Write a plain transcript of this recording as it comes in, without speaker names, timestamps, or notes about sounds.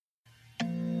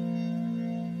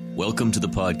Welcome to the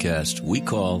podcast we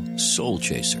call Soul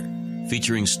Chaser,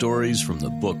 featuring stories from the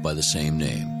book by the same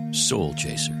name, Soul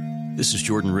Chaser. This is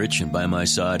Jordan Rich, and by my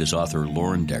side is author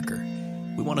Lauren Decker.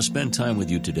 We want to spend time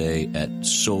with you today at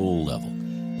soul level,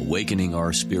 awakening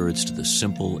our spirits to the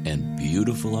simple and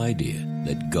beautiful idea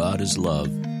that God is love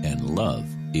and love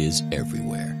is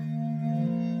everywhere.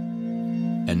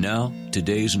 And now,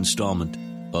 today's installment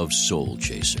of Soul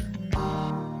Chaser.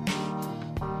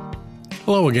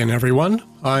 Hello again, everyone.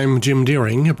 I'm Jim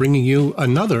Deering, bringing you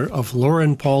another of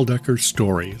Lauren Paul Decker's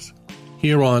stories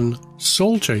here on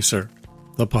Soul Chaser,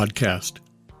 the podcast.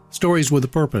 Stories with a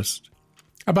purpose,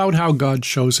 about how God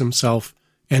shows himself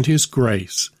and his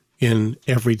grace in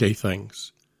everyday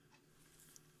things.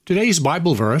 Today's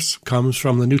Bible verse comes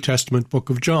from the New Testament book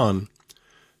of John,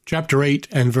 chapter 8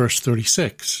 and verse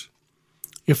 36.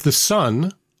 If the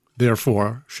Son,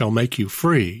 therefore, shall make you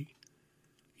free,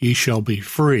 ye shall be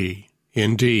free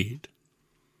indeed.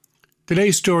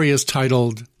 Today's story is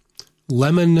titled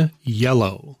Lemon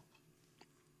Yellow.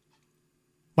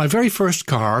 My very first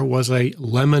car was a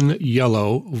lemon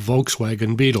yellow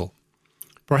Volkswagen Beetle.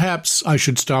 Perhaps I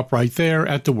should stop right there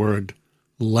at the word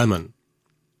lemon.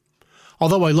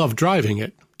 Although I loved driving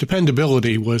it,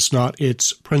 dependability was not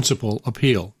its principal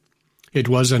appeal. It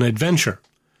was an adventure.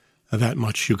 That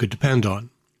much you could depend on.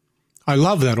 I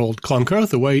love that old clunker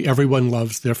the way everyone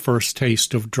loves their first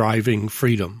taste of driving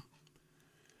freedom.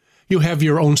 You have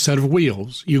your own set of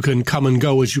wheels. You can come and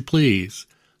go as you please.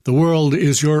 The world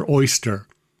is your oyster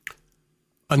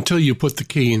until you put the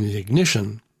key in the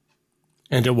ignition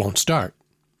and it won't start.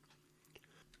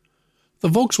 The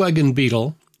Volkswagen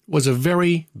Beetle was a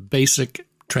very basic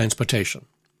transportation.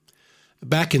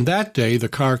 Back in that day, the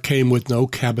car came with no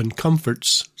cabin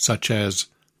comforts such as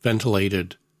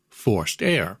ventilated forced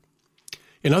air.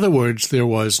 In other words, there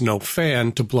was no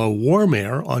fan to blow warm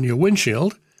air on your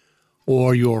windshield,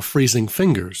 or your freezing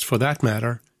fingers, for that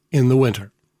matter, in the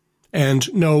winter,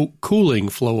 and no cooling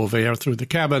flow of air through the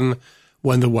cabin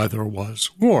when the weather was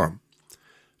warm.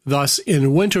 Thus,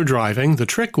 in winter driving, the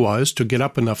trick was to get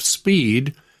up enough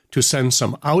speed to send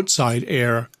some outside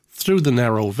air through the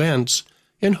narrow vents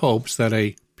in hopes that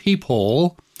a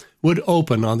peephole would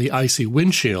open on the icy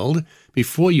windshield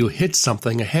before you hit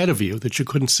something ahead of you that you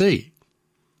couldn't see.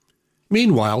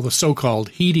 Meanwhile, the so-called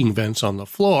heating vents on the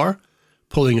floor,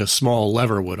 pulling a small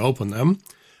lever would open them,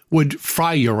 would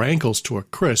fry your ankles to a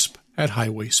crisp at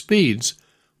highway speeds,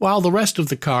 while the rest of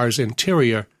the car's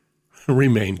interior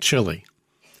remained chilly.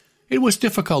 It was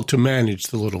difficult to manage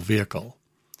the little vehicle.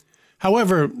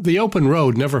 However, the open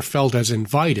road never felt as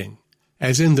inviting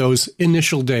as in those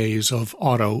initial days of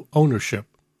auto ownership.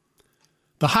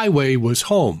 The highway was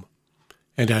home,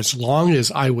 and as long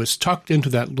as I was tucked into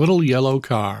that little yellow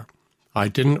car, I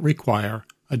didn't require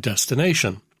a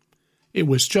destination. It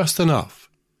was just enough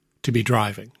to be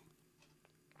driving.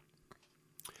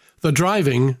 The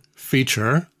driving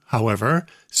feature, however,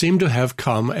 seemed to have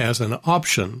come as an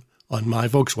option on my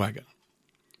Volkswagen.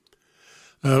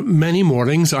 Many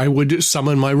mornings I would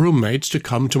summon my roommates to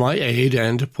come to my aid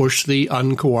and push the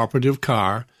uncooperative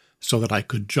car so that I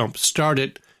could jump-start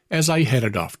it as I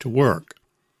headed off to work.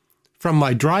 From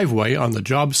my driveway on the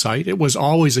job site, it was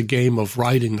always a game of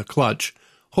riding the clutch,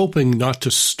 hoping not to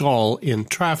stall in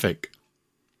traffic.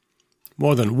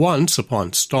 More than once,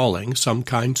 upon stalling, some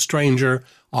kind stranger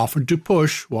offered to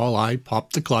push while I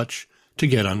popped the clutch to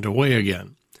get underway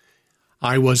again.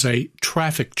 I was a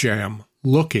traffic jam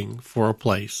looking for a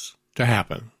place to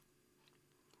happen.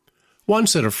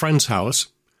 Once at a friend's house,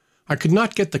 I could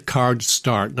not get the car to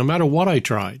start no matter what I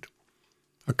tried.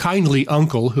 A kindly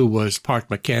uncle who was part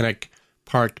mechanic,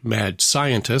 part mad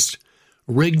scientist,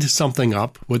 rigged something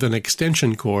up with an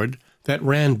extension cord that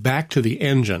ran back to the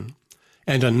engine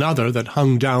and another that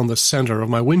hung down the center of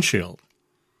my windshield.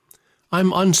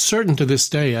 I'm uncertain to this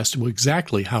day as to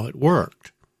exactly how it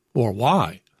worked, or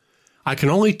why. I can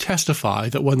only testify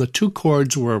that when the two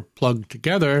cords were plugged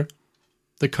together,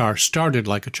 the car started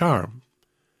like a charm.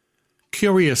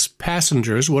 Curious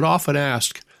passengers would often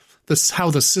ask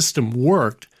how the system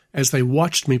worked as they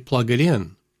watched me plug it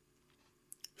in.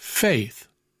 Faith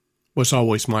was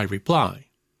always my reply.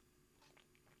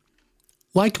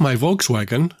 Like my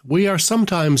Volkswagen, we are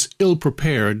sometimes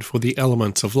ill-prepared for the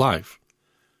elements of life.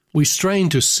 We strain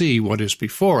to see what is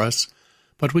before us,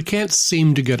 but we can't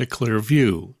seem to get a clear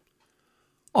view.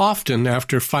 Often,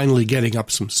 after finally getting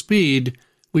up some speed,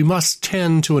 we must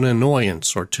tend to an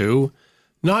annoyance or two,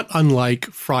 not unlike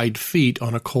fried feet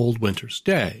on a cold winter's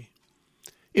day.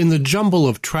 In the jumble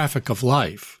of traffic of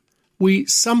life, we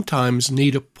sometimes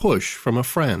need a push from a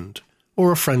friend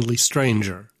or a friendly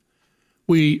stranger.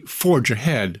 We forge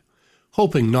ahead,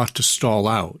 hoping not to stall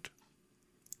out.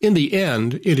 In the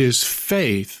end, it is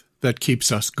faith that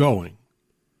keeps us going.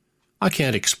 I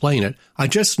can't explain it. I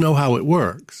just know how it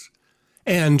works.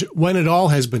 And when it all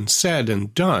has been said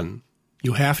and done,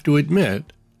 you have to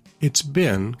admit it's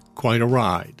been quite a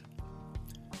ride.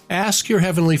 Ask your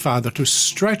Heavenly Father to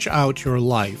stretch out your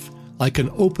life like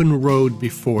an open road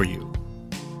before you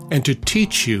and to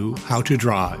teach you how to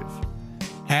drive.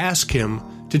 Ask Him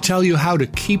to tell you how to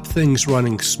keep things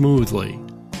running smoothly,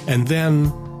 and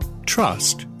then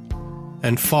trust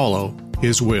and follow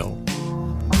His will.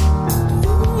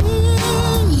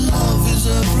 Love is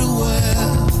everywhere.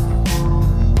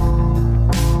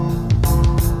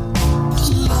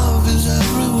 Love is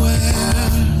everywhere.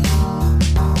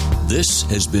 This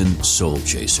has been Soul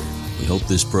Chaser. We hope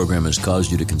this program has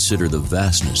caused you to consider the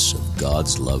vastness of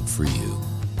God's love for you.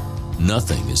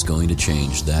 Nothing is going to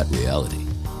change that reality,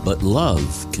 but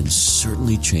love can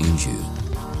certainly change you.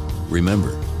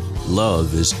 Remember,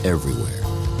 love is everywhere,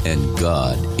 and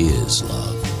God is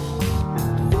love.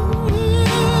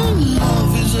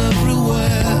 Love is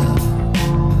everywhere.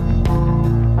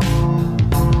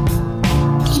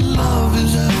 Love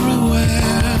is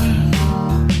everywhere.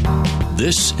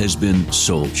 This has been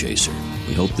Soul Chaser.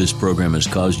 We hope this program has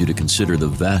caused you to consider the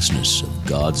vastness of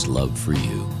God's love for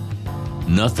you.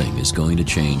 Nothing is going to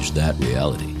change that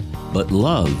reality, but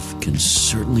love can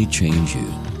certainly change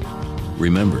you.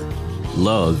 Remember,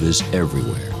 love is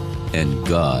everywhere, and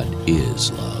God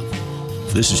is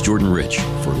love. This is Jordan Rich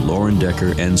for Lauren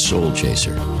Decker and Soul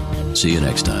Chaser. See you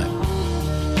next time.